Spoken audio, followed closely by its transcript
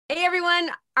Hey everyone,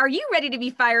 are you ready to be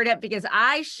fired up? Because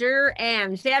I sure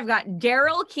am. Today I've got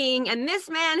Daryl King, and this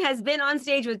man has been on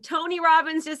stage with Tony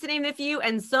Robbins, just to name a few,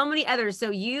 and so many others.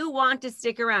 So you want to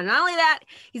stick around. Not only that,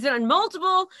 he's been on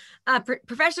multiple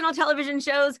professional television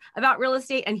shows about real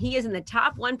estate, and he is in the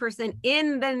top 1%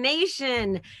 in the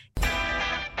nation.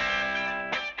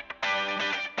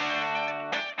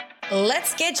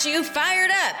 Let's get you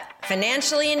fired up.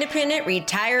 Financially independent,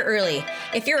 retire early.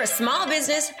 If you're a small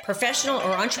business, professional,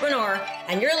 or entrepreneur,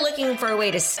 and you're looking for a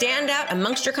way to stand out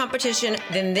amongst your competition,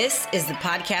 then this is the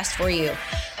podcast for you.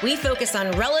 We focus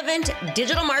on relevant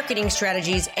digital marketing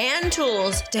strategies and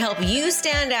tools to help you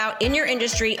stand out in your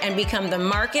industry and become the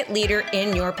market leader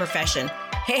in your profession.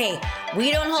 Hey,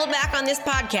 we don't hold back on this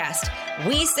podcast.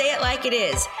 We say it like it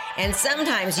is. And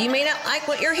sometimes you may not like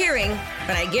what you're hearing,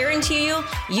 but I guarantee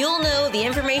you'll know the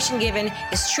information given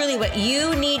is truly what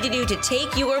you need to do to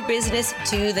take your business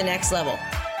to the next level.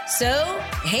 So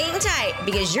hang tight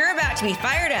because you're about to be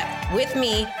fired up with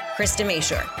me, Krista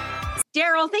Mashore.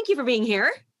 Daryl, thank you for being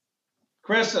here.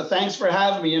 Krista, thanks for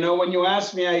having me. You know, when you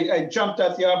asked me, I jumped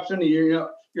at the opportunity.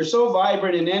 You're so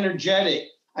vibrant and energetic.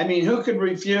 I mean, who could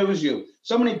refuse you?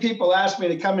 So many people ask me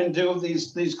to come and do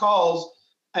these calls.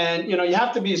 And, you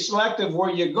have to be selective where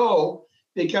you go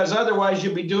because otherwise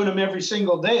you'll be doing them every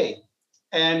single day.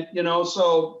 And,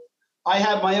 so I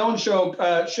have my own show,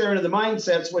 Sharing of the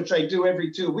Mindsets, which I do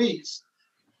every 2 weeks.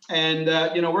 And,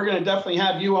 we're going to definitely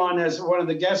have you on as one of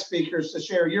the guest speakers to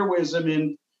share your wisdom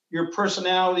and your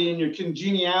personality and your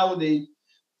congeniality.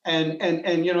 And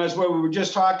as what we were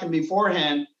just talking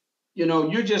beforehand,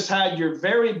 you just had your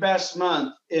very best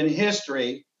month in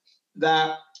history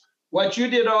that what you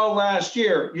did all last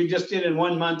year, you just did in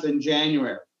 1 month in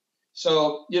January.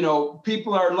 So,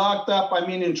 people are locked up. I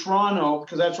mean, in Toronto,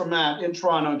 because that's where I'm at, in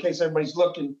Toronto, in case everybody's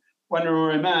looking, wondering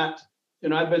where I'm at.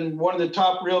 I've been one of the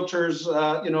top realtors,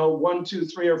 1, 2,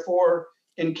 3, or 4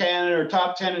 in Canada, or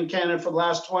top 10 in Canada for the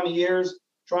last 20 years.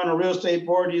 Toronto Real Estate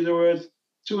Board, either with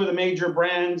 2 of the major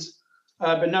brands.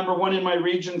 I've been number 1 in my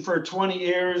region for 20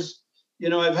 years.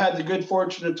 I've had the good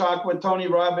fortune to talk with Tony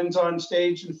Robbins on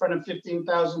stage in front of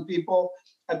 15,000 people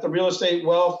at the Real Estate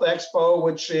Wealth Expo,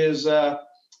 which is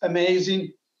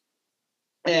amazing.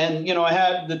 And, I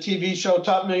had the TV show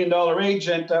Top $1 Million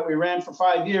Agent that we ran for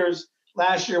 5 years.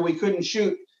 Last year, we couldn't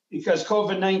shoot because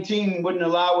COVID-19 wouldn't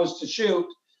allow us to shoot.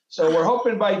 So we're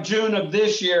hoping by June of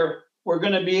this year, we're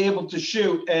going to be able to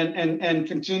shoot and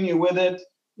continue with it.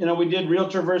 We did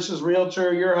Realtor versus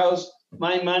Realtor, Your House,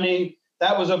 My Money.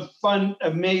 That was a fun,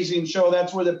 amazing show.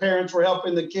 That's where the parents were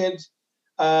helping the kids.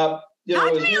 Talk to me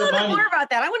a little bit more about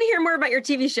that. I want to hear more about your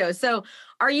TV shows. So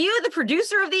are you the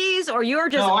producer of these or you're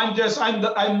just... No,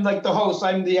 I'm like the host.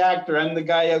 I'm the actor. I'm the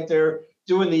guy out there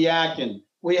doing the yakking.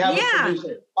 We have a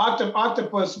producer.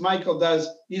 Octopus Michael does.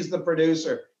 He's the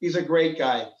producer. He's a great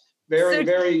guy.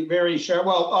 Very, very sharp.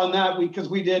 Well, on that, because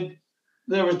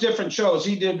there was different shows.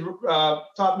 He did Top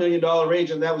 $1 Million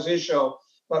Agent. That was his show.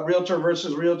 But Realtor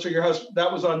versus Realtor, Your House, that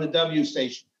was on the W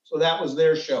station. So that was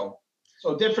their show.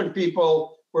 So different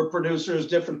people were producers,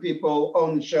 different people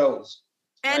owned shows.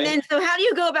 And then, so how do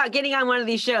you go about getting on one of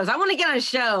these shows? I want to get on a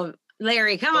show,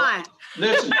 Larry. Come on.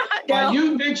 Listen,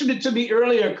 you mentioned it to me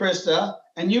earlier, Krista,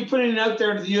 and you putting it out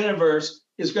there to the universe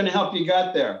is going to help you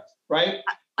get there, right?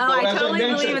 I totally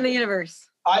believe in the universe.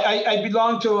 I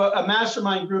belong to a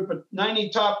mastermind group of 90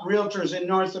 top realtors in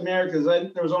North America.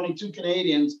 There was only 2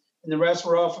 Canadians. And the rest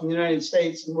were all from the United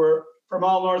States, and we're from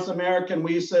all North America. And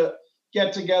we used to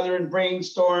get together and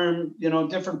brainstorm,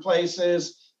 different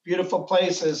places, beautiful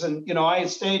places. And, I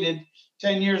stated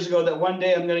 10 years ago that one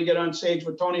day I'm going to get on stage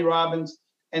with Tony Robbins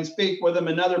and speak with him.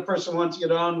 Another person wants to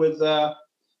get on with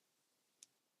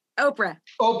Oprah.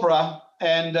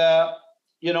 And,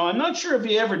 I'm not sure if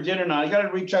he ever did or not. I got to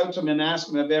reach out to him and ask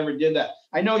him if he ever did that.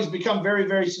 I know he's become very,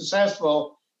 very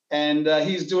successful, and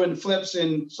he's doing flips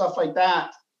and stuff like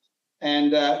that.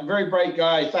 And very bright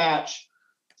guy, Thatch.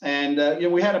 And,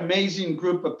 we had an amazing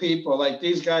group of people. Like,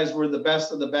 these guys were the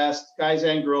best of the best, guys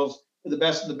and girls, were the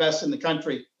best of the best in the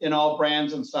country in all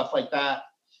brands and stuff like that.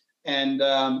 And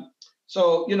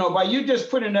so, by you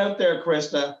just putting it out there,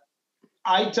 Krista,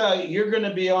 I tell you, you're going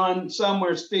to be on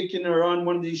somewhere speaking or on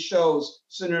one of these shows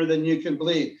sooner than you can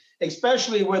believe,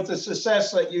 especially with the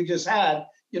success that you just had.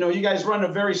 You guys run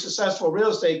a very successful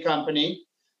real estate company,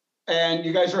 and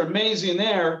you guys are amazing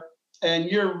there.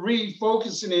 And you're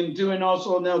refocusing and doing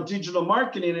also now digital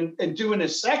marketing and doing a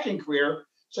second career.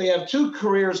 So you have 2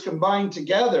 careers combined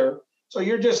together. So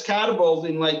you're just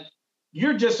catapulting, like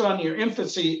you're just on your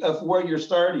infancy of where you're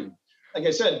starting. Like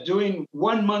I said, doing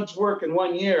 1 month's work in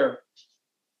 1 year.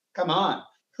 Come on.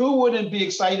 Who wouldn't be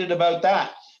excited about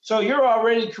that? So you're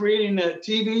already creating a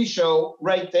TV show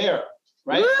right there,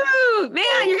 right? Woo!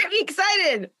 Man, you're gonna be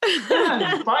excited.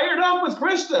 Man, fired up with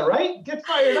Krista, right? Get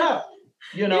fired up,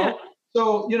 you know? Yeah.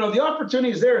 So, the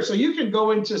opportunity is there. So you can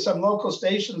go into some local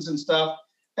stations and stuff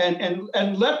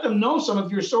and let them know some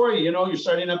of your story. You're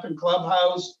starting up in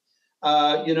Clubhouse,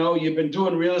 you've been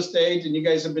doing real estate and you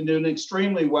guys have been doing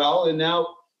extremely well. And now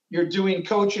you're doing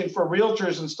coaching for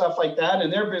realtors and stuff like that.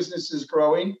 And their business is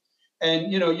growing.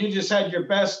 And, you just had your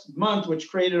best month, which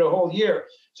created a whole year.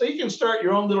 So you can start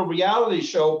your own little reality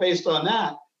show based on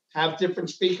that. Have different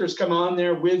speakers come on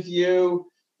there with you,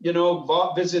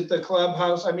 visit the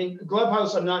Clubhouse. I mean,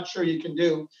 Clubhouse, I'm not sure you can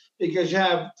do because you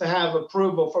have to have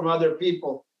approval from other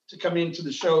people to come into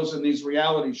the shows and these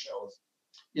reality shows,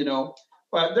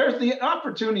 but there's the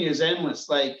opportunity is endless.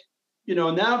 Like,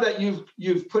 now that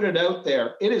you've put it out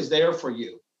there, it is there for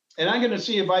you. And I'm going to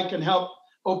see if I can help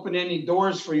open any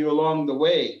doors for you along the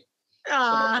way.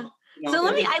 So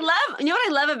what I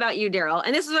love about you, Daryl,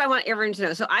 and this is what I want everyone to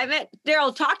know. So I met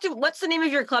Daryl, what's the name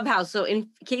of your clubhouse? So in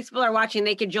case people are watching,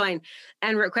 they could join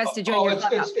and request to join your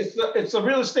clubhouse. It's a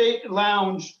real estate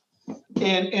lounge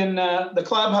in the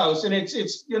Clubhouse. And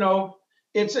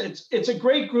it's a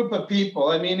great group of people.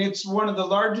 I mean, it's one of the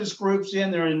largest groups in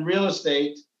there in real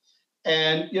estate.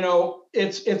 And,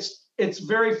 it's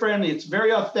very friendly. It's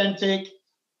very authentic.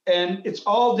 And it's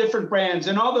all different brands,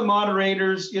 and all the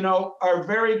moderators, are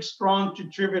very strong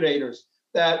contributors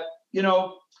that,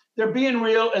 they're being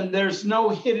real and there's no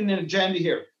hidden agenda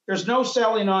here. There's no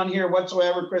selling on here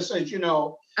whatsoever, Chris, as you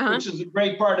know, which is a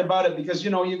great part about it because,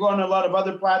 you go on a lot of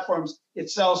other platforms,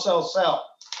 it's sell, sell, sell.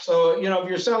 So, if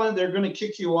you're selling, they're going to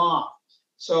kick you off.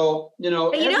 So, it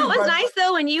was nice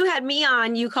though, when you had me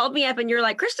on, you called me up and you're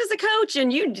like, Krista's a coach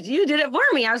and you did it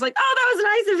for me. I was like, oh, that was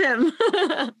nice of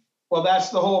him. Well, that's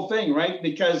the whole thing, right?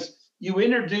 Because you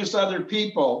introduce other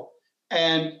people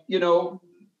and,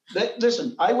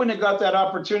 listen, I wouldn't have got that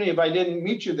opportunity if I didn't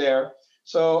meet you there.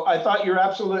 So I thought you're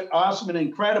absolutely awesome and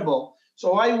incredible.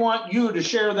 So I want you to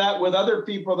share that with other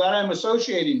people that I'm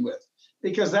associating with,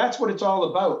 because that's what it's all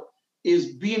about, is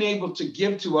being able to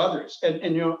give to others. And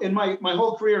in my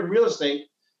whole career in real estate,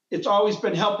 it's always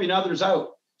been helping others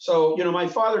out. So, my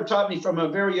father taught me from a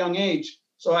very young age.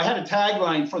 So I had a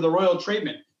tagline for the royal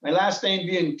treatment. My last name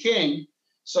being King.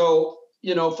 So,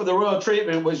 for the royal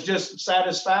treatment was just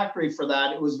satisfactory for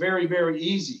that. It was very, very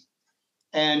easy.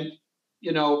 And,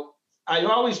 I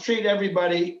always treat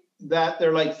everybody that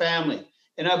they're like family.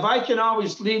 And if I can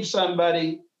always leave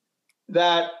somebody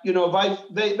that,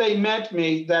 if they met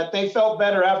me, that they felt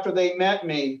better after they met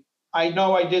me, I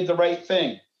know I did the right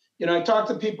thing. I talk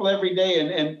to people every day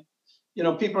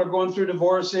and people are going through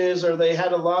divorces or they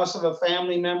had a loss of a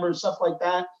family member, stuff like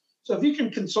that. So if you can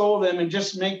console them and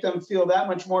just make them feel that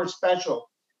much more special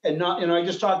and not, I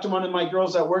just talked to one of my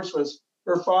girls that works with,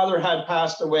 her father had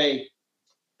passed away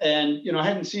and, I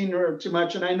hadn't seen her too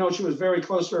much. And I know she was very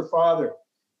close to her father.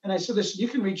 And I said, listen, you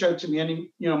can reach out to me.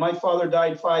 My father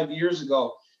died 5 years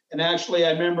ago. And actually,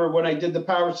 I remember when I did the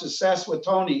Power of Success with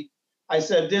Tony, I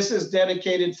said, this is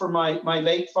dedicated for my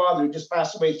late father who just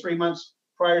passed away 3 months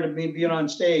prior to me being on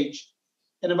stage.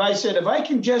 And if I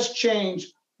can just change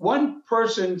one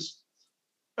person's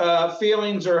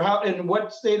feelings or how and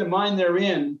what state of mind they're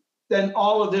in, then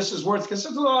all of this is worth, because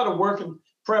it's a lot of work and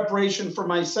preparation for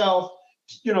myself.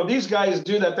 These guys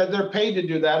do that they're paid to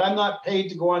do that. I'm not paid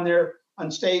to go on there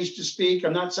on stage to speak.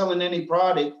 I'm not selling any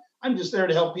product. I'm just there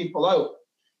to help people out.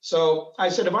 So I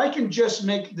said, if I can just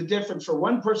make the difference for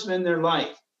one person in their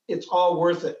life, it's all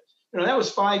worth it. That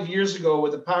was 5 years ago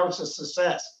with the Power of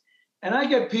Success. And I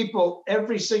get people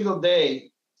every single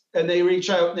day and they reach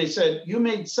out and they said, you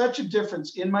made such a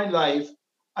difference in my life.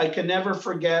 I can never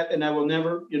forget. And I will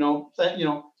never,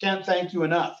 can't thank you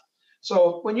enough.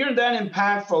 So when you're that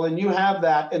impactful and you have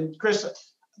that, and Chris,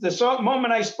 the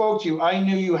moment I spoke to you, I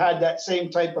knew you had that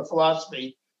same type of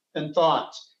philosophy and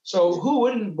thoughts. So who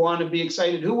wouldn't want to be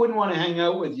excited? Who wouldn't want to hang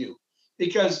out with you?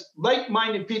 Because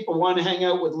like-minded people want to hang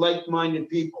out with like-minded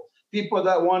people, people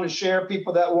that want to share,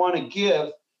 people that want to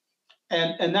give.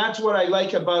 And that's what I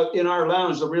like about in our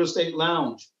lounge, the Real Estate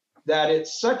Lounge, that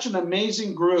it's such an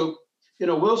amazing group.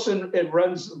 Wilson,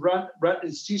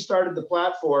 he started the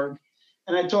platform.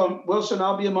 And I told him, Wilson,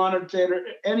 I'll be a moderator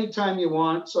anytime you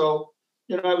want. So,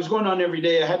 I was going on every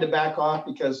day. I had to back off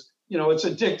because, it's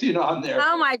addicting on there.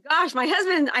 Oh my gosh, my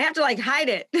husband, I have to hide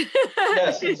it.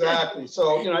 Yes, exactly.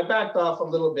 So, I backed off a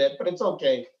little bit, but it's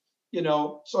okay.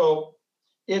 So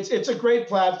it's a great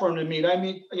platform to meet. I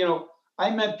mean,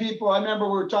 I met people. I remember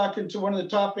we were talking to one of the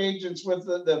top agents with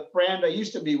the brand I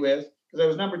used to be with, because I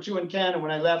was number 2 in Canada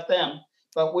when I left them.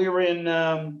 But we were in,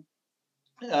 I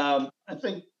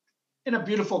think, in a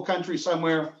beautiful country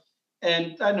somewhere.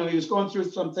 And I don't know, he was going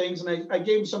through some things, and I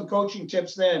gave him some coaching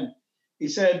tips then. He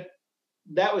said,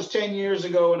 that was 10 years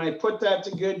ago, and I put that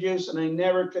to good use, and I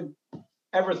never could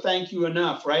ever thank you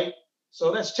enough, right?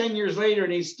 So that's 10 years later,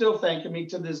 and he's still thanking me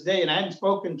to this day, and I hadn't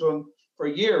spoken to him for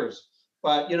years.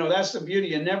 But, that's the beauty.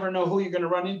 You never know who you're going to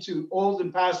run into, old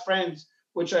and past friends,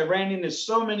 which I ran into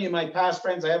so many of my past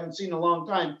friends I haven't seen in a long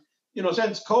time.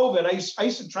 Since COVID, I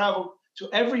used to travel to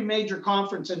every major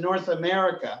conference in North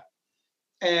America.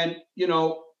 And,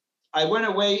 I went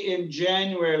away in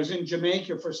January. I was in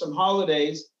Jamaica for some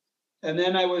holidays. And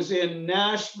then I was in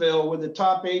Nashville with the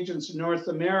top agents in North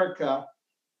America.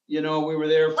 We were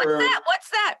there for.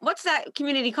 What's that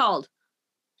community called?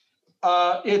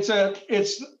 It's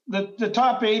the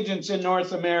top agents in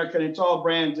North America, and it's all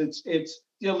brands. It's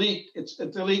the elite. It's the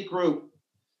elite group.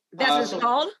 That's what it's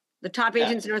called? The top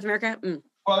agents in North America? Mm.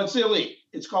 Well, it's the elite.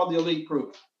 It's called the elite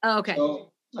group. Oh, okay.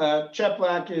 So Chet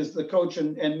Black is the coach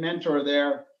and mentor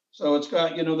there. So it's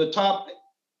got, the top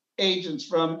agents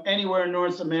from anywhere in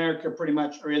North America pretty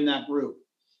much are in that group.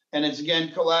 And it's,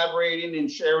 again, collaborating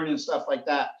and sharing and stuff like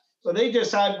that. So they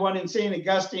just had one in St.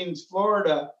 Augustine's,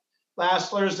 Florida,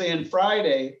 last Thursday and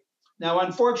Friday. Now,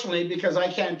 unfortunately, because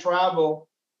I can't travel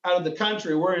out of the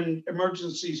country, we're in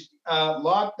emergency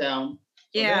lockdown.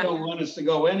 So they don't want us to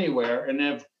go anywhere. And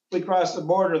if we cross the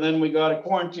border, then we got to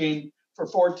quarantine for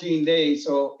 14 days.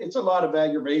 So it's a lot of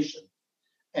aggravation.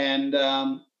 And,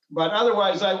 but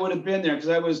otherwise I would have been there because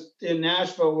I was in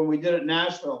Nashville when we did it in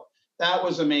Nashville. That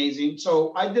was amazing.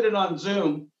 So I did it on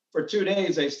Zoom for 2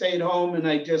 days. I stayed home and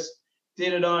I just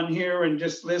did it on here and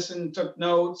just listened, took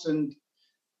notes. And,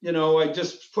 I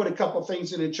just put a couple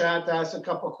things in the chat to ask a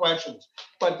couple questions.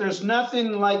 But there's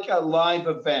nothing like a live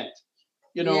event,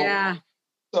 Yeah.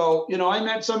 So, I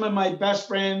met some of my best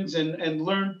friends and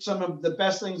learned some of the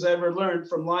best things I ever learned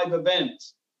from live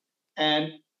events.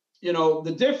 And,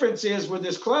 the difference is with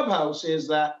this clubhouse is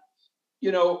that,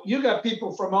 you got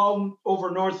people from all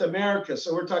over North America.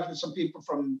 So we're talking to some people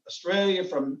from Australia,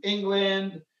 from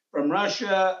England, from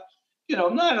Russia,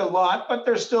 not a lot, but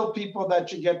there's still people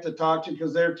that you get to talk to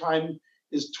because their time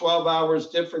is 12 hours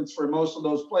difference for most of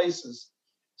those places.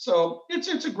 So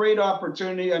it's a great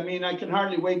opportunity. I mean, I can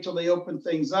hardly wait till they open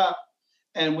things up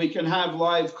and we can have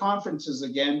live conferences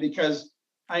again, because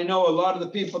I know a lot of the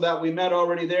people that we met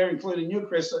already there, including you,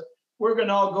 Krista, we're going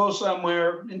to all go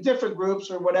somewhere in different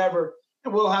groups or whatever,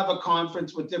 and we'll have a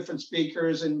conference with different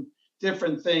speakers and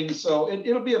different things. So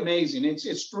it'll be amazing.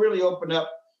 It's really opened up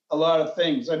a lot of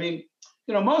things. I mean,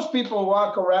 most people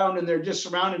walk around and they're just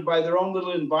surrounded by their own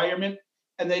little environment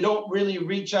and they don't really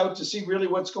reach out to see really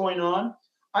what's going on.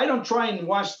 I don't try and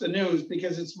watch the news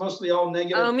because it's mostly all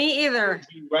negative. Oh, me either.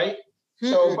 Right?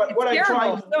 So, but what I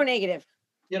try, so negative.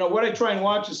 What I try and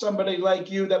watch is somebody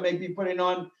like you that may be putting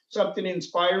on something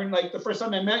inspiring. Like the first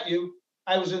time I met you,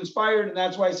 I was inspired, and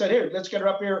that's why I said, here, let's get her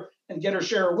up here and get her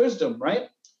share of wisdom, right?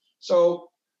 So,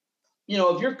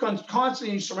 if you're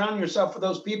constantly surrounding yourself with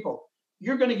those people,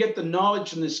 you're going to get the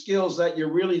knowledge and the skills that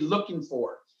you're really looking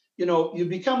for. You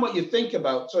become what you think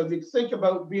about. So if you think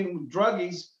about being with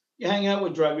druggies, you hang out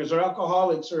with druggies or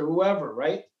alcoholics or whoever,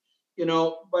 right?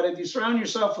 But if you surround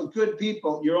yourself with good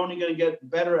people, you're only going to get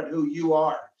better at who you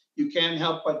are. You can't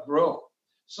help but grow.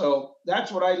 So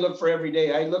that's what I look for every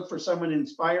day. I look for someone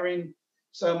inspiring,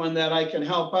 someone that I can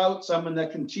help out, someone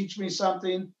that can teach me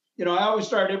something. I always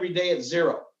start every day at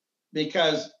zero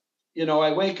because,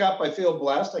 I wake up, I feel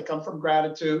blessed. I come from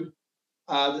gratitude.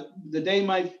 The day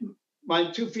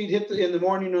my 2 feet hit in the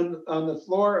morning on the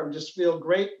floor, I just feel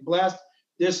great, blessed.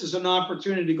 This is an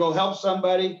opportunity to go help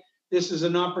somebody. This is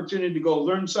an opportunity to go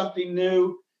learn something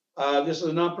new. This is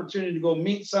an opportunity to go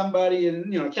meet somebody,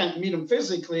 and I can't meet them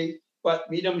physically, but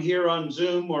meet them here on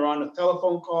Zoom or on a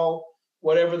telephone call,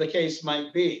 whatever the case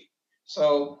might be.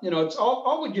 So it's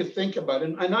all what you think about.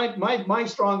 And my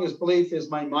strongest belief is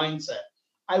my mindset.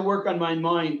 I work on my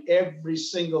mind every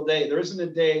single day. There isn't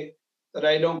a day that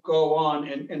I don't go on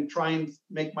and try and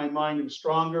make my mind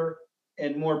stronger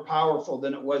and more powerful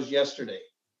than it was yesterday.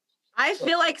 I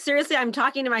feel like, seriously, I'm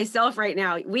talking to myself right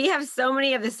now. We have so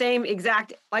many of the same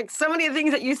exact, so many of the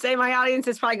things that you say, my audience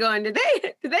is probably going, did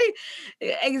they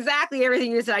exactly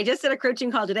everything you said. I just did a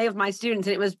coaching call today with my students,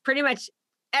 and it was pretty much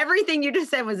everything you just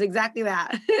said was exactly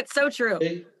that. It's so true.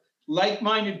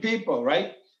 Like-minded people,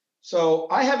 right? So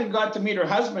I haven't got to meet her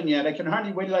husband yet. I can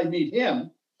hardly wait till I meet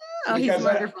him. Oh, he's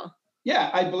wonderful.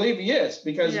 I believe he is,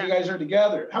 because you guys are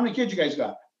together. How many kids you guys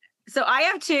got? So I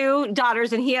have 2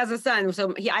 daughters and he has a son.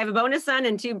 So I have a bonus son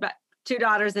and two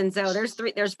daughters. And so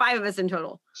there's 5 of us in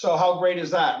total. So how great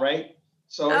is that, right?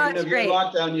 So even if you're great. in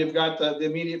lockdown, you've got the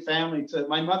immediate family.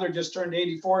 My mother just turned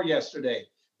 84 yesterday.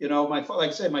 You know, like I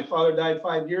said, my father died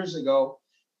 5 years ago.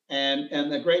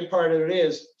 And the great part of it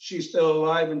is she's still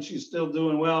alive and she's still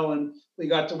doing well. And we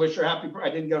got to wish her happy. I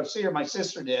didn't go to see her. My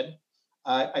sister did.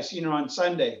 I seen her on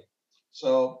Sunday.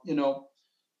 So, you know,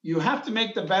 you have to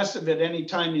make the best of it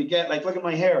anytime you get, like, look at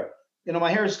my hair. You know,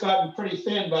 my hair's gotten pretty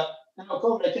thin, but now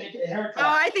COVID, I can't get a haircut. Oh,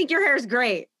 I think your hair's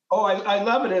great. Oh, I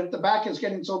love it. And the back is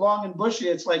getting so long and bushy.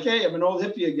 It's like, hey, I'm an old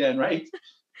hippie again, right?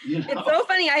 You know? It's so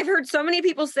funny. I've heard so many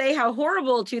people say how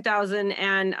horrible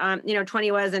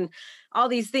 2020 was and all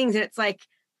these things. And it's like,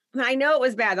 I know it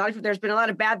was bad. There's been a lot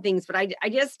of bad things, but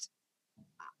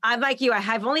I'm like you.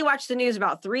 I've only watched the news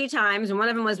about 3 times. And one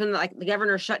of them was when the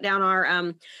governor shut down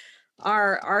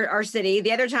our city.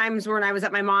 The other times were when I was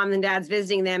at my mom and dad's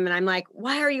visiting them. And I'm like,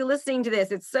 why are you listening to this?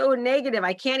 It's so negative.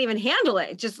 I can't even handle it.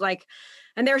 It's just like,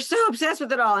 and they're so obsessed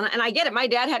with it all. And I get it. My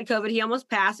dad had COVID. He almost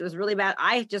passed. It was really bad.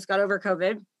 I just got over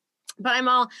COVID. But I'm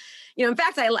all, in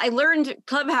fact, I learned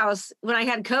Clubhouse when I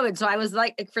had COVID. So I was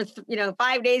like for,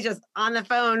 5 days just on the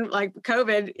phone, like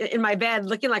COVID in my bed,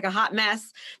 looking like a hot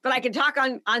mess, but I could talk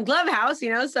on Clubhouse,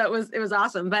 so it was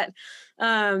awesome. But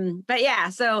yeah,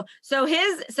 so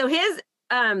his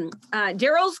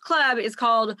Daryl's club is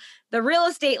called the Real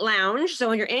Estate Lounge. So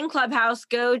when you're in Clubhouse,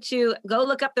 go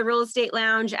look up the Real Estate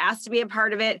Lounge, ask to be a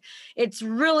part of it. It's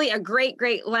really a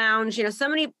great lounge. So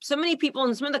many people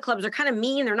in some of the clubs are kind of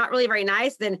mean. They're not really very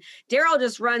nice. Then Daryl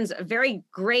just runs a very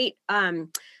great, a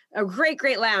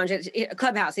great lounge. It's a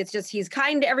Clubhouse. It's just, he's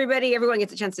kind to everybody. Everyone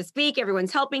gets a chance to speak.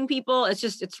 Everyone's helping people.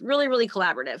 It's really, really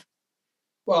collaborative.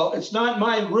 Well, it's not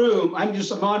my room. I'm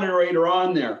just a moderator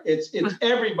on there. It's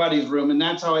everybody's room, and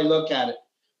that's how I look at it.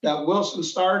 That Wilson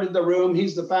started the room.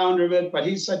 He's the founder of it, but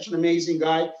he's such an amazing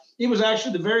guy. He was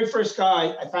actually the very first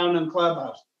guy I found on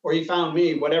Clubhouse, or he found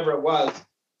me, whatever it was.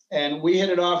 And we hit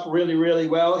it off really, really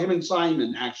well, him and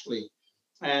Simon, actually.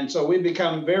 And so we've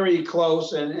become very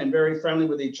close and very friendly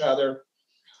with each other.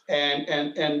 And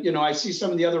I see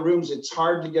some of the other rooms, it's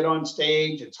hard to get on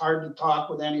stage. It's hard to talk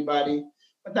with anybody.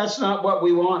 But that's not what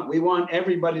we want. We want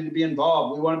everybody to be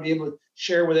involved. We want to be able to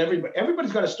share with everybody.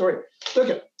 Everybody's got a story.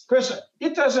 Look at Krista.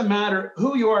 It doesn't matter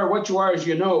who you are, what you are, as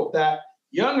you know, that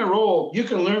young or old, you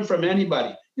can learn from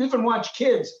anybody. You can watch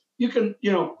kids. You can,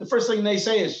 the first thing they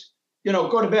say is,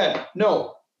 go to bed.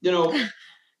 No.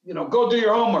 Go do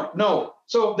your homework. No.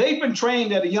 So they've been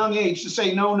trained at a young age to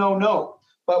say no, no, no.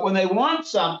 But when they want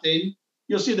something,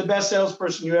 you'll see the best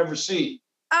salesperson you ever see.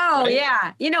 Oh, right?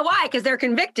 Yeah. You know why? Because they're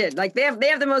convicted. Like they have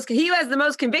the most, he has the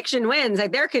most conviction wins.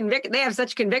 Like they're convicted. They have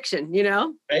such conviction,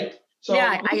 Right. So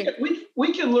yeah,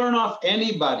 we can learn off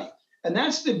anybody. And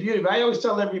that's the beauty. I always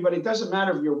tell everybody, it doesn't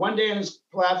matter if you're one day on this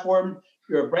platform,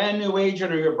 you're a brand new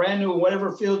agent or you're brand new in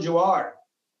whatever field you are.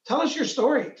 Tell us your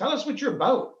story. Tell us what you're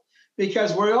about.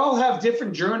 Because we all have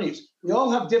different journeys. We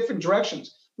all have different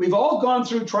directions. We've all gone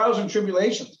through trials and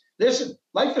tribulations. Listen,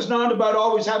 life is not about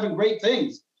always having great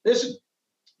things. Listen,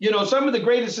 some of the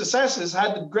greatest successes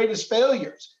had the greatest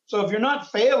failures. So if you're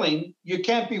not failing, you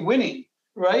can't be winning,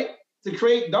 right? To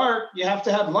create dark, you have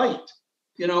to have light,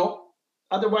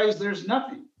 otherwise there's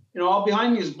nothing. All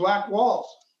behind you is black walls.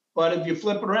 But if you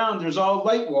flip it around, there's all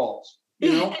light walls,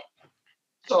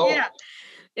 So yeah,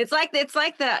 it's like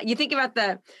you think about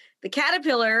the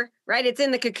caterpillar, right? It's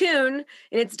in the cocoon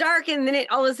and it's dark, and then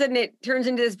all of a sudden it turns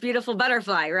into this beautiful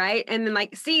butterfly, right? And then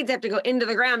seeds have to go into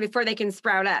the ground before they can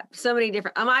sprout up. So many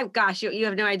different, oh my gosh, you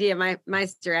have no idea, my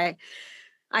story.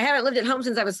 I haven't lived at home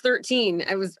since I was 13.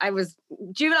 I was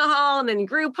juvenile hall and then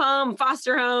group home,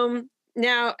 foster home.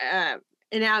 Now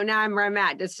I'm where I'm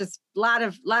at. It's just a lot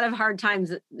of hard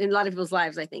times in a lot of people's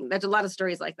lives. I think there's a lot of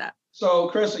stories like that.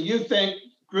 So Krista, you think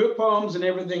group homes and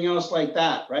everything else like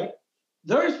that, right?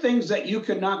 There are things that you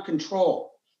cannot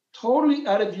control, totally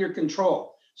out of your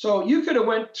control. So you could have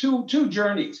went two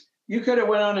journeys. You could have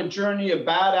went on a journey of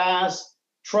badass,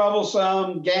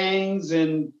 troublesome gangs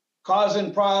and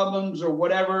causing problems or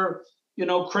whatever,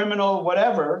 criminal,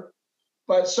 whatever.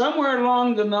 But somewhere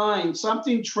along the line,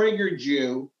 something triggered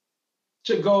you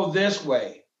to go this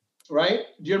way, right?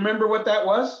 Do you remember what that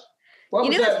was? What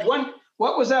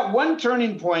was that one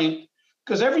turning point?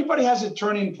 Because everybody has a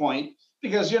turning point.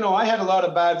 Because, I had a lot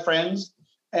of bad friends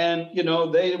and,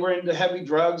 they were into heavy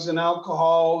drugs and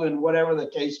alcohol and whatever the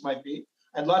case might be.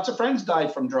 And lots of friends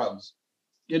died from drugs,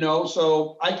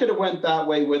 so I could have went that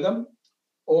way with them,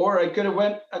 or I could have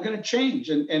went, I'm going to change.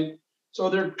 And so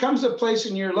there comes a place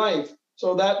in your life.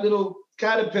 So that little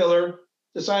caterpillar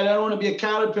decided, I don't want to be a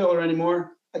caterpillar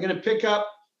anymore. I'm going to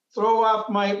throw off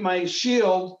my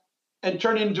shield and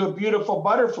turn into a beautiful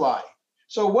butterfly.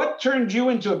 So what turned you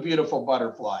into a beautiful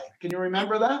butterfly? Can you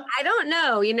remember that? I don't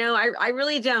know. I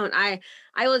really don't. I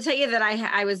will tell you that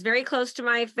I was very close to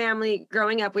my family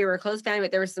growing up. We were a close family,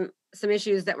 but there were some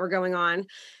issues that were going on.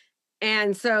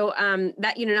 And so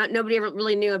that, nobody ever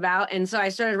really knew about. And so I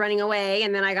started running away,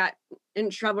 and then I got in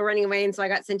trouble running away. And so I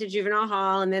got sent to juvenile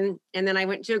hall, and then I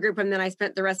went to a group, and then I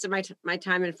spent the rest of my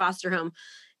time in foster home.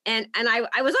 And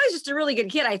I was always just a really good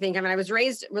kid, I think. I mean, I was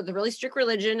raised with a really strict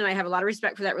religion, and I have a lot of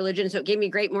respect for that religion. So it gave me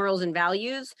great morals and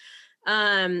values. So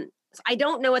I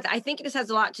don't know I think it just has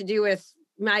a lot to do with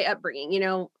my upbringing.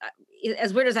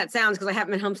 As weird as that sounds, because I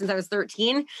haven't been home since I was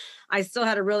 13, I still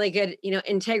had a really good,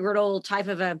 integral type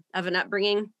of an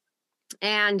upbringing.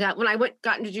 And when I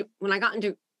got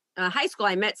into high school,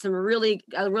 I met a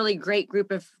really great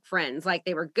group of friends. Like,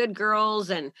 they were good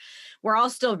girls, and we're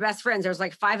all still best friends. There's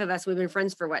like 5 of us. We've been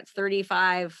friends for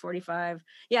 35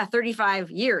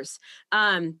 years.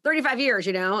 35 years,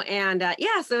 and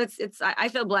so I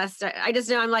feel blessed. I just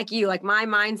know I'm like you, like my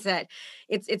mindset.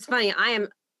 It's funny.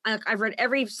 I've read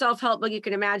every self-help book you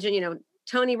can imagine,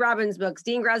 Tony Robbins books,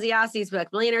 Dean Graziosi's book,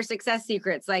 Millionaire Success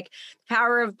Secrets, like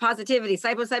Power of Positivity,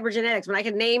 Cybernetics. When I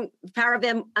can name Power of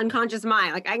the Unconscious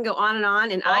Mind, like I can go on and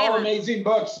on. And all amazing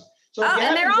books. So if you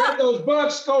haven't read those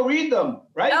books, go read them,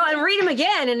 right? Oh, and read them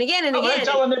again and again and again. I'm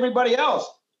telling everybody else,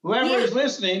 whoever is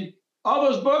listening, all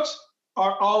those books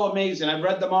are all amazing. I've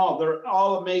read them all. They're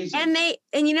all amazing.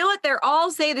 And you know what? They're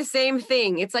all say the same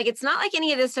thing. It's like, it's not like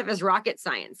any of this stuff is rocket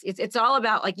science. It's all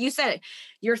about, like you said,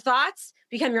 your thoughts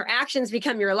become your actions,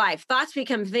 become your life. Thoughts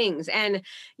become things. And,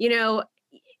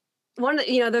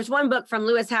 there's one book from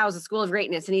Lewis Howes, The School of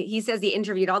Greatness. And he says he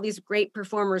interviewed all these great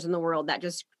performers in the world that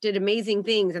just did amazing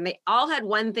things. And they all had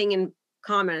one thing in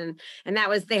common, and that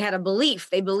was they had a belief.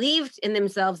 They believed in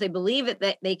themselves. They believed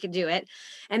that they could do it.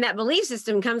 And that belief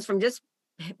system comes from just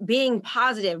being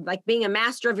positive, like being a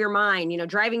master of your mind,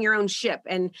 driving your own ship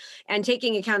and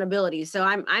taking accountability. So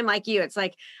I'm like you. It's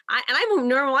like, I'm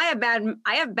normal. I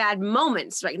have bad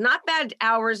moments, like not bad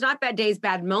hours, not bad days,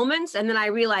 bad moments. And then I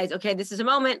realize, okay, this is a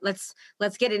moment. Let's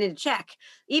get it into check,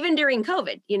 even during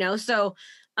COVID, So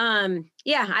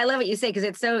I love what you say, because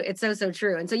it's so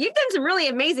true. And so you've done some really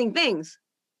amazing things.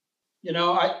 And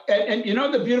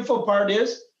the beautiful part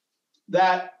is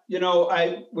that,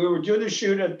 we were doing a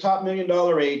shoot at Top $1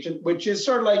 Million Agent, which is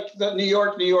sort of like the New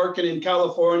York, and in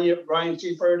California, Brian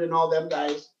Seifert and all them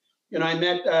guys. I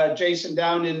met Jason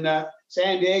down in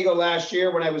San Diego last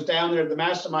year when I was down there at the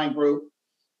Mastermind Group.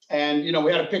 And, we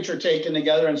had a picture taken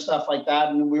together and stuff like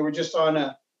that. And we were just on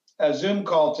a Zoom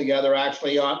call together,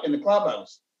 actually, in the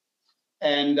clubhouse.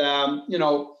 And,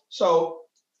 so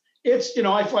it's,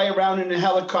 I fly around in a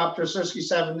helicopter, Sikorsky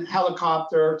 7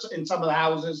 helicopter in some of the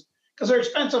houses, because they're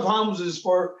expensive houses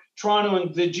for Toronto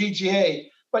and the GTA.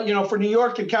 But, for New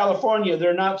York and California,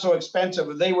 they're not so expensive.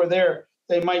 If they were there,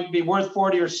 they might be worth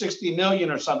 40 or 60 million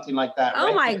or something like that. Oh,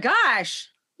 right? My gosh.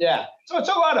 Yeah. So it's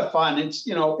a lot of fun. It's,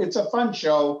 it's a fun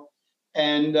show.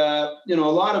 And, a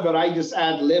lot of it, I just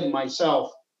ad lib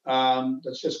myself.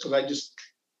 That's just because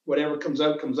whatever comes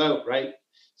out, right?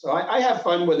 So I have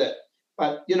fun with it.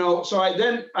 But, so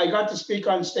I got to speak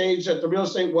on stage at the Real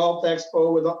Estate Wealth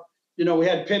Expo with, we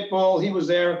had Pitbull. He was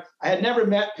there. I had never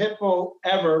met Pitbull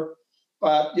ever,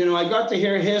 but, I got to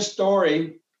hear his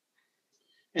story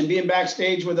and being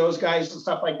backstage with those guys and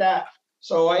stuff like that.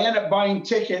 So I ended up buying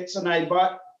tickets, and I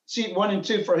bought seat 1 and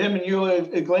 2 for him and Julio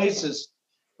Iglesias,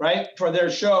 right, for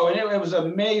their show. And it was an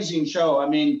amazing show. I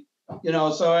mean,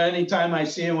 so anytime I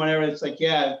see him, whenever, it's like,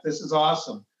 yeah, this is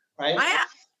awesome, right?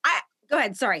 Go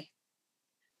ahead. Sorry.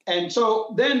 And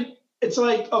so then it's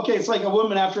like, okay, it's like a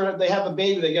woman after they have a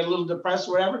baby, they get a little depressed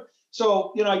or whatever.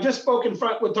 So, I just spoke in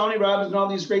front with Tony Robbins and all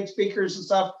these great speakers and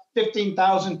stuff,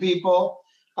 15,000 people,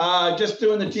 just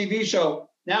doing the TV show.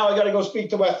 Now I got to go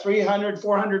speak to 300,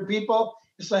 400 people.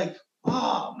 It's like,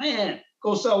 oh man,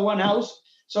 go sell one house.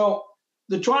 So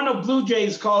the Toronto Blue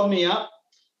Jays called me up,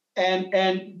 and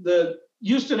the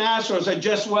Houston Astros had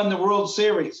just won the World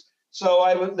Series. So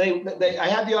I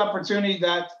had the opportunity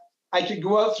that I could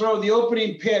go out, throw the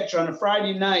opening pitch on a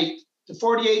Friday night to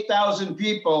 48,000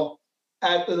 people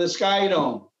at the Sky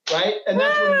Dome, right? And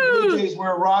that's when the Blue Jays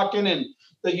were rocking and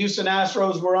the Houston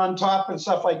Astros were on top and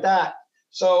stuff like that.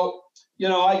 So,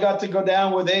 I got to go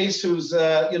down with Ace, who's,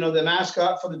 the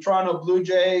mascot for the Toronto Blue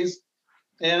Jays.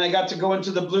 And I got to go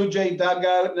into the Blue Jay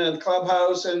dugout and the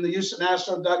clubhouse and the Houston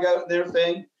Astro dugout and their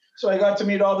thing. So I got to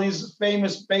meet all these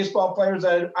famous baseball players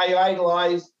that I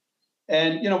idolized.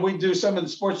 And, we do some of the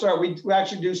sports star. We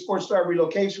actually do sports star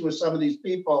relocation with some of these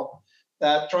people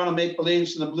that Toronto Maple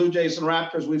Leafs and the Blue Jays and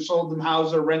Raptors. We've sold them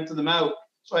houses or rented them out.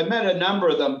 So I met a number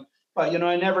of them. but,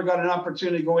 I never got an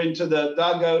opportunity to go into the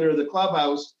dugout or the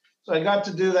clubhouse. So I got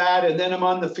to do that. And then I'm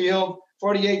on the field,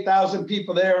 48,000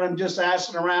 people there, and I'm just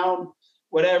assing around,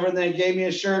 whatever. And they gave me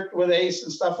a shirt with Ace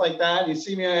and stuff like that. You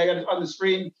see me, I got it on the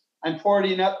screen. I'm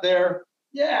porting up there.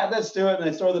 Yeah, let's do it. And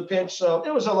I throw the pitch. So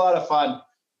it was a lot of fun,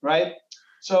 right?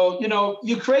 So,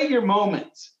 you create your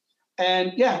moments.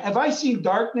 And yeah, have I seen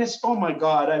darkness? Oh my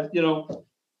God.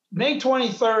 May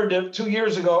 23rd of 2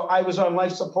 years ago, I was on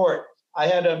life support. I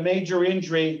had a major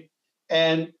injury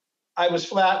and I was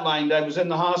flatlined. I was in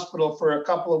the hospital for a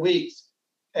couple of weeks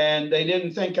and they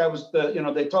didn't think I was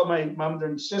they told my mother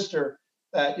and sister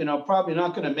that, probably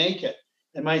not going to make it.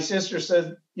 And my sister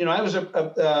said, I was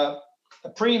a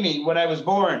preemie when I was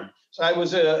born. So I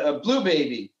was a blue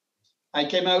baby. I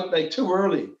came out like too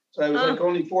early. So I was like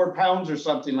only 4 pounds or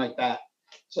something like that.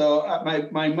 So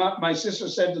my sister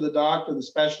said to the doctor, the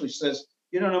specialist says,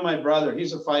 you don't know my brother.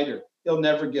 He's a fighter. He'll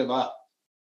never give up.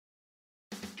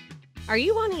 Are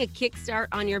you wanting a kickstart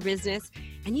on your business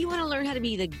and you want to learn how to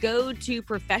be the go-to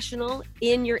professional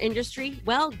in your industry?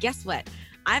 Well, guess what?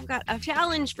 I've got a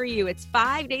challenge for you. It's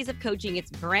 5 days of coaching. It's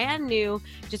brand new.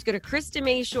 Just go to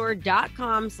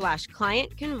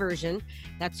KristaMashore.com/client conversion.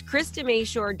 That's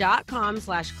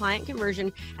KristaMashore.com/client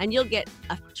conversion. And you'll get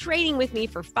a training with me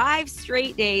for 5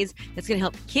 straight days that's going to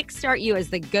help kickstart you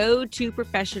as the go-to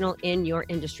professional in your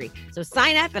industry. So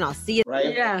sign up and I'll see you.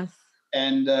 Right. Yes.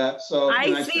 And so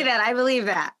I see that. I believe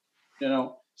that.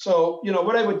 So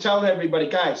what I would tell everybody,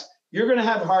 guys, you're going to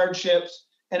have hardships.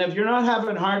 And if you're not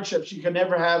having hardships, you can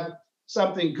never have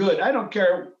something good. I don't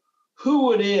care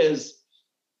who it is,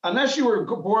 unless you were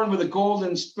born with a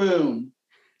golden spoon.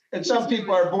 And some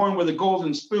people are born with a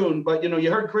golden spoon, but you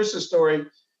heard Chris's story.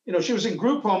 She was in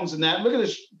group homes and that. Look at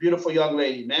this beautiful young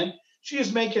lady, man. She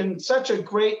is making such a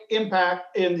great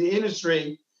impact in the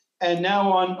industry. And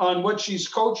now on what she's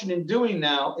coaching and doing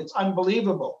now, it's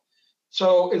unbelievable.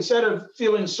 So instead of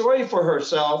feeling sorry for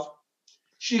herself,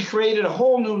 she created a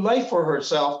whole new life for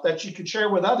herself that she could share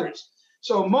with others.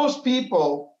 So most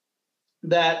people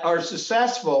that are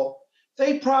successful,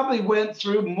 they probably went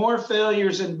through more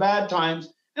failures and bad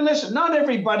times. And listen, not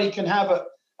everybody can have a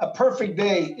perfect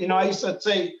day. I used to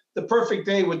say the perfect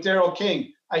day with Daryl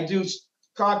King. I do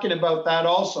talking about that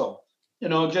also,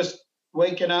 just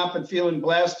waking up and feeling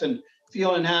blessed and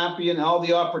feeling happy and all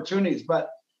the opportunities. But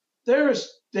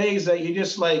there's days that you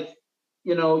just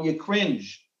you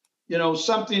cringe.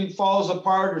 Something falls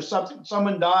apart or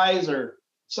someone dies or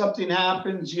something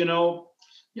happens,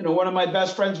 one of my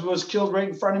best friends was killed right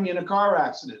in front of me in a car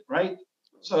accident, right?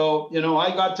 So,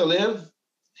 I got to live,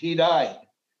 he died.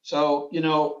 So,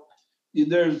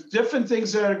 there's different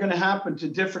things that are going to happen to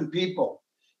different people.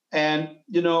 And,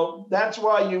 that's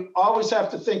why you always have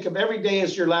to think of every day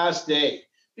as your last day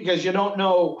because you don't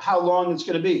know how long it's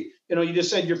going to be. You just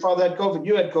said your father had COVID,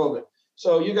 you had COVID.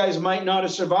 So you guys might not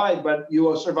have survived, but you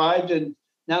have survived, and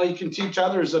now you can teach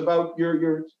others about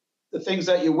the things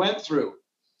that you went through.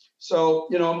 So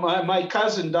my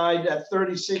cousin died at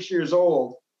 36 years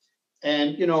old,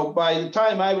 and by the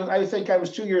time I think I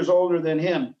was 2 years older than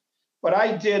him, but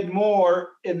I did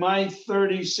more in my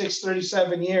 36,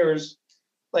 37 years,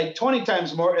 like 20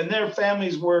 times more, and their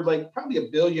families were like probably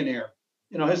a billionaire.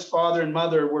 His father and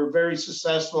mother were very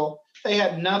successful. They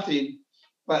had nothing.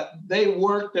 But they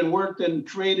worked and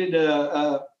created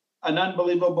an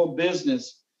unbelievable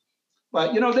business.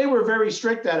 But, they were very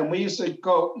strict at it. We used to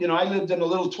go, I lived in a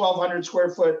little 1,200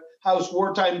 square foot house,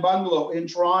 wartime bungalow in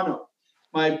Toronto.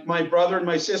 My brother and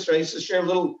my sister, I used to share a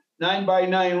little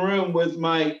 9x9 room with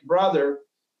my brother.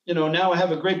 Now I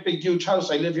have a great big huge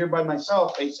house. I live here by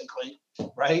myself, basically,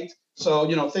 right? So,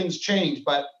 things change.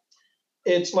 But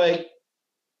it's like,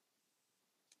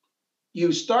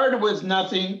 you started with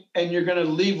nothing and you're going to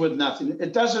leave with nothing.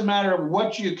 It doesn't matter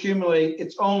what you accumulate.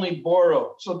 It's only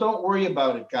borrowed. So don't worry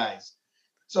about it, guys.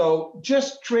 So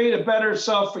just create a better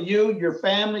self for you, your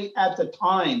family at the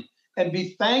time, and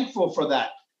be thankful for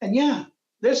that. And yeah,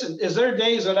 listen, is there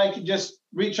days that I could just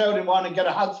reach out and want to get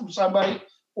a hug from somebody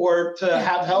or to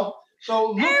have help?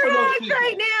 So look air for those hugs people.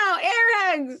 Right now, air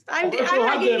hugs. I'm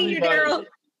hugging you, Daryl.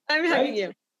 I'm hugging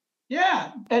you.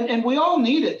 Yeah, and we all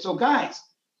need it. So guys,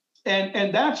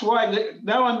 And that's why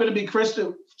now I'm going to be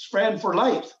Krista's friend for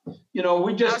life.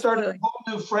 We just started a whole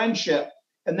new friendship.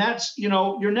 And that's,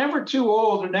 you're never too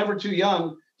old or never too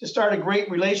young to start a great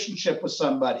relationship with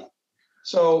somebody.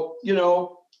 So,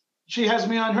 she has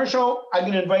me on her show. I'm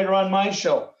going to invite her on my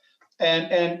show.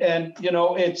 And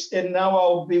now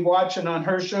I'll be watching on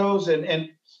her shows and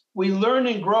we learn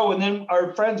and grow. And then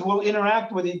our friends will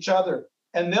interact with each other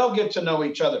and they'll get to know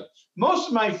each other. Most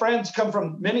of my friends come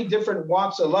from many different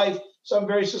walks of life. Some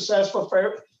very successful,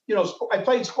 I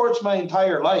played sports my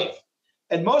entire life.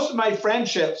 And most of my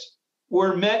friendships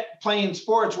were met playing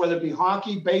sports, whether it be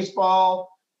hockey, baseball,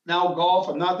 now golf.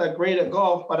 I'm not that great at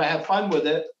golf, but I have fun with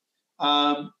it.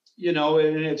 And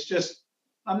it's just,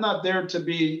 I'm not there to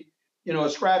be, a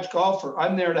scratch golfer.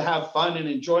 I'm there to have fun and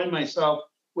enjoy myself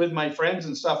with my friends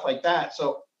and stuff like that.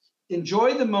 So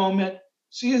enjoy the moment,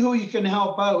 see who you can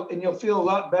help out, and you'll feel a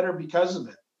lot better because of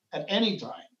it at any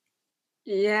time.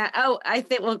 Yeah. Oh, I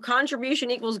think,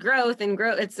 contribution equals growth, and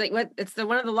growth. It's like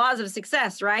one of the laws of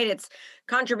success, right? It's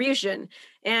contribution.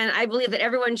 And I believe that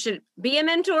everyone should be a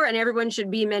mentor and everyone should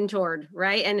be mentored,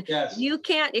 right? And yes. You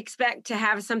can't expect to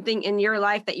have something in your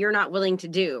life that you're not willing to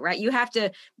do, right? You have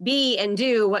to be and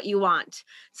do what you want.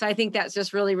 So I think that's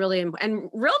just really, really important.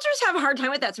 And realtors have a hard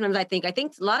time with that sometimes, I think. I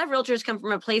think a lot of realtors come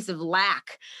from a place of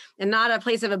lack and not a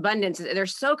place of abundance. They're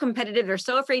so competitive. They're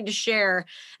so afraid to share.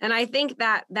 And I think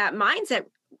that mindset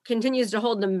continues to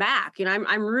hold them back.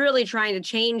 I'm really trying to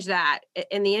change that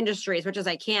in the industry as much as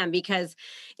I can, because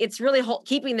it's really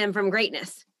keeping them from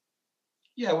greatness.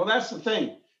 Yeah, well, that's the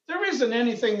thing. There isn't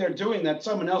anything they're doing that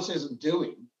someone else isn't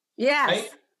doing. Yes.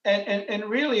 Right? And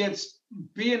really, it's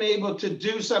being able to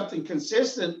do something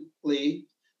consistently,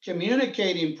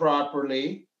 communicating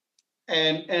properly,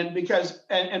 and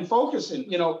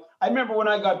focusing. I remember when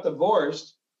I got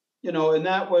divorced, and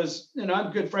that was,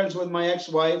 I'm good friends with my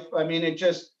ex-wife. I mean, it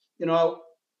just,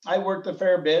 I worked a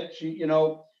fair bit.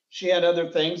 She had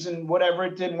other things and whatever,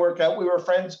 it didn't work out. We were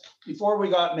friends before we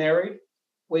got married.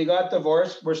 We got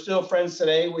divorced. We're still friends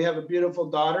today. We have a beautiful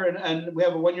daughter and we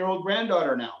have a 1-year-old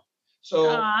granddaughter now.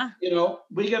 So,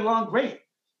 we get along great.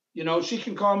 She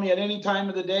can call me at any time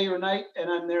of the day or night and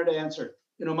I'm there to answer.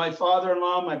 My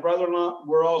father-in-law, my brother-in-law,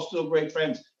 we're all still great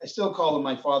friends. I still call them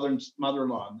my father and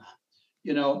mother-in-law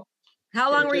now.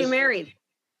 How long were you married?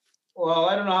 Well,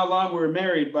 I don't know how long we were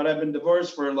married, but I've been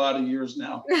divorced for a lot of years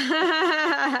now. No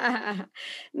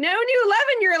new love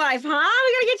in your life, huh? We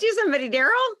got to get you somebody,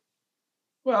 Daryl.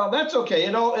 Well, that's okay.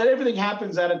 Everything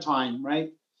happens at a time,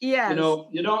 right? Yes.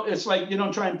 It's like you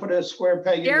don't try and put a square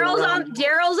peg in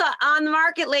Daryl's on the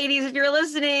market, ladies. If you're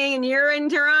listening and you're in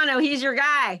Toronto, he's your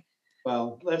guy.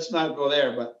 Well, let's not go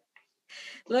there, but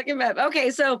look him up.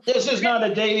 Okay, so this is not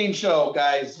a dating show,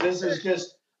 guys. This is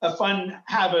just a fun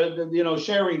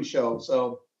sharing show.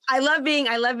 So I love being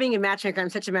a matchmaker. I'm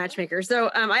such a matchmaker. So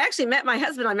I actually met my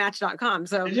husband on Match.com.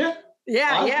 So did you?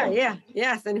 Yeah, awesome.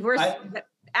 yes, and we're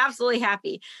absolutely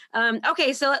happy.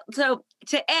 Okay, so to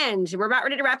end, we're about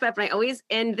ready to wrap up, and I always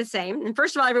end the same. And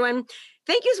first of all, everyone,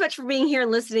 thank you so much for being here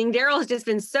and listening. Daryl has just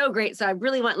been so great. So I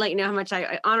really want to let you know how much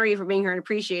I honor you for being here and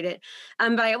appreciate it.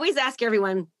 But I always ask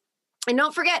everyone, and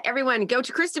don't forget, everyone, go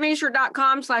to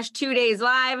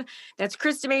KristaMashore.com/2dayslive. That's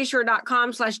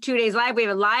KristaMashore.com/2dayslive. We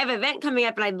have a live event coming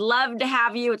up, and I'd love to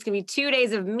have you. It's going to be 2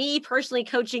 days of me personally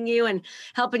coaching you and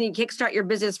helping you kickstart your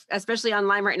business, especially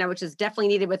online right now, which is definitely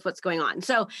needed with what's going on.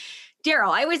 So,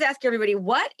 Daryl, I always ask everybody,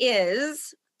 what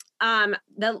is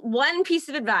the one piece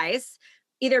of advice,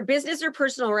 either business or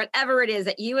personal, or whatever it is,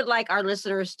 that you would like our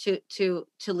listeners to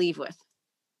leave with?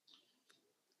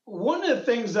 One of the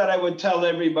things that I would tell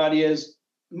everybody is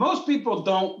most people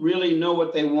don't really know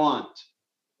what they want,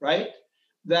 right?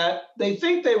 That they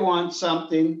think they want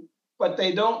something, but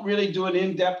they don't really do an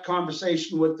in-depth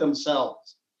conversation with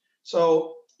themselves.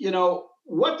 So,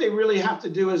 what they really have to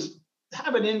do is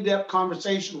have an in-depth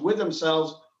conversation with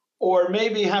themselves, or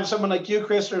maybe have someone like you,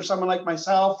 Chris, or someone like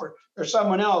myself, or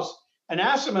someone else, and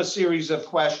ask them a series of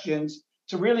questions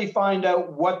to really find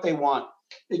out what they want.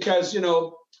 Because,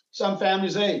 some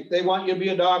families, they want you to be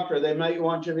a doctor. They might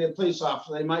want you to be a police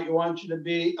officer. They might want you to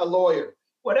be a lawyer,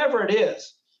 whatever it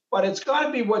is. But it's got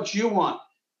to be what you want.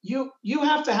 You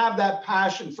have to have that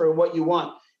passion for what you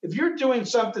want. If you're doing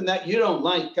something that you don't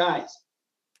like, guys,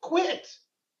 quit.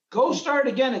 Go start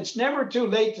again. It's never too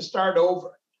late to start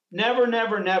over. Never,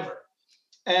 never, never.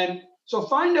 And so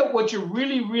find out what you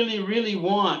really, really, really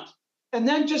want, and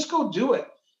then just go do it.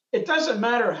 It doesn't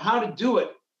matter how to do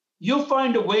it. You'll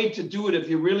find a way to do it if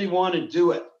you really want to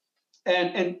do it.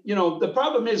 And the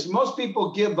problem is most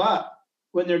people give up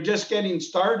when they're just getting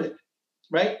started,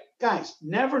 right? Guys,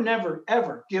 never, never,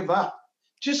 ever give up.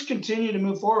 Just continue to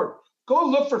move forward. Go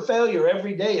look for failure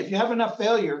every day. If you have enough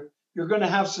failure, you're going to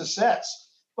have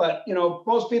success. But,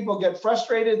 most people get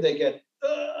frustrated. They get,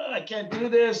 I can't do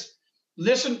this.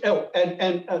 Listen.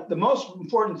 And the most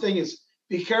important thing is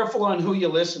be careful on who you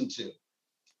listen to.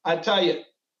 I tell you,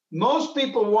 most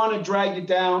people want to drag you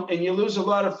down, and you lose a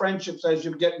lot of friendships as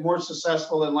you get more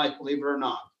successful in life, believe it or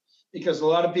not, because a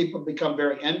lot of people become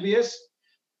very envious.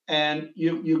 And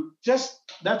you just,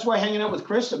 that's why hanging out with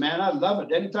Krista, man, I love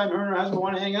it. Anytime her and her husband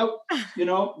want to hang out,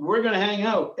 we're going to hang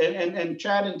out and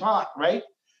chat and talk, right?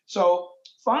 So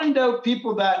find out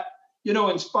people that,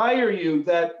 inspire you,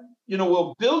 that,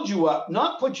 will build you up,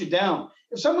 not put you down.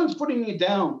 If someone's putting you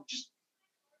down, just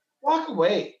walk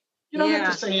away. You don't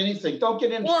have to say anything. Don't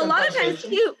get into a lot of times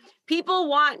people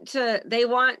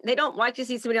they don't like to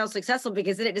see somebody else successful,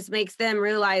 because then it just makes them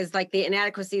realize like the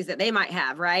inadequacies that they might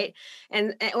have, right?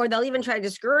 Or they'll even try to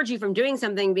discourage you from doing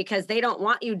something because they don't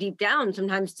want you deep down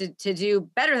sometimes to do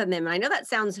better than them. And I know that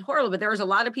sounds horrible, but there's a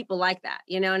lot of people like that,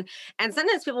 and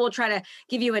sometimes people will try to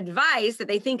give you advice that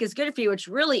they think is good for you, which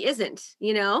really isn't,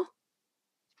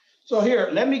 So here,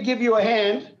 let me give you a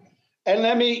hand, and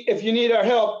if you need our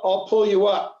help, I'll pull you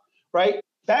up. Right?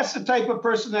 That's the type of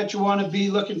person that you want to be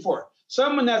looking for.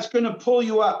 Someone that's going to pull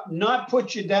you up, not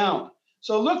put you down.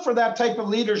 So look for that type of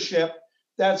leadership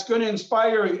that's going to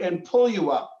inspire you and pull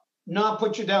you up, not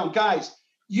put you down. Guys,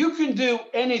 you can do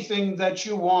anything that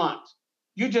you want.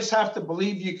 You just have to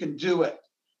believe you can do it,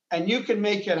 and you can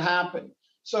make it happen.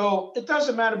 So it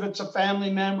doesn't matter if it's a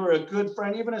family member, a good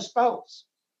friend, even a spouse.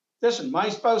 Listen, my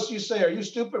spouse, you say, are you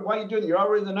stupid? Why are you doing it? You're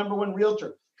already the number one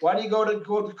realtor. Why do you go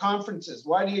to conferences?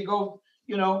 Why do you go,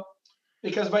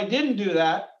 because if I didn't do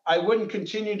that, I wouldn't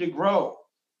continue to grow,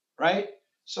 right?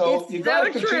 So you got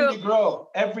to continue to grow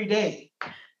every day.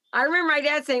 I remember my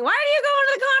dad saying, why are you going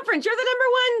to the conference? You're the number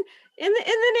one in the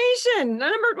nation,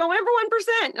 number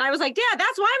 1%. And I was like, Dad,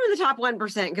 that's why I'm in the top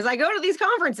 1%, because I go to these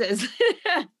conferences.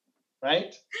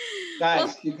 Right?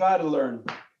 Guys, you got to learn.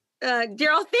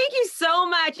 Daryl, thank you so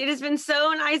much. It has been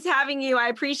so nice having you. I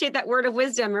appreciate that word of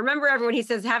wisdom. Remember, everyone, he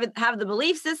says, have the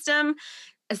belief system,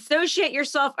 associate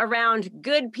yourself around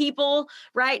good people,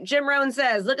 right? Jim Rohn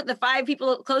says, look at the 5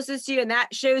 people closest to you, and that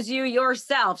shows you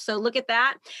yourself. So look at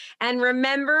that. And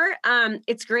remember,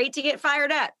 it's great to get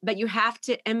fired up, but you have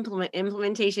to implement.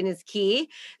 Implementation is key.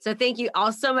 So thank you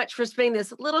all so much for spending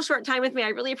this little short time with me. I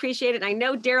really appreciate it. And I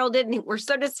know Daryl did, and we're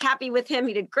so just happy with him.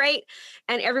 He did great.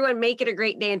 And everyone, make it a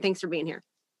great day. And thanks for being here.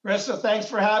 Krista, thanks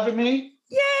for having me.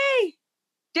 Yay!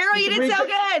 Daryl, you did so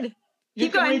good. You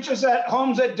can reach us at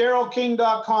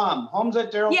homes@darylking.com.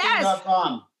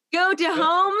 Homes@darylking.com. Go to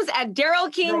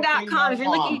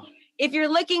homes@darylking.com. If you're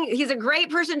looking, he's a great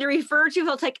person to refer to.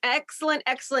 He'll take excellent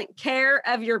care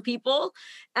of your people.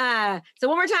 So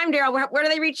one more time, Daryl, where do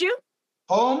they reach you?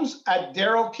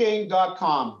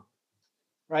 Homes@darylking.com.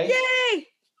 Right? Yay!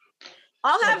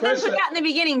 I'll have them put that in the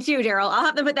beginning too, Daryl. I'll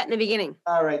have them put that in the beginning.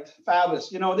 All right. Fabulous.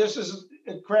 This is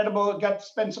incredible. I got to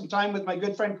spend some time with my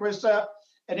good friend, Krista.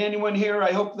 And anyone here,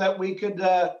 I hope that we could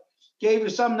give you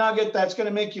some nugget that's going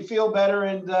to make you feel better.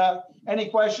 And any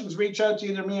questions, reach out to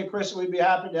either me or Chris. We'd be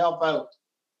happy to help out.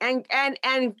 And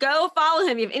go follow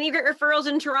him. If you have any great referrals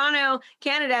in Toronto,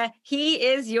 Canada, he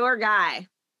is your guy.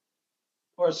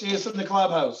 Or see us in the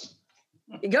clubhouse.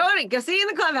 Go see you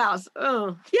in the clubhouse.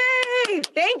 Oh, yay!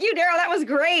 Thank you, Daryl. That was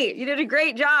great. You did a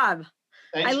great job.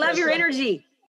 Thanks, I love your energy.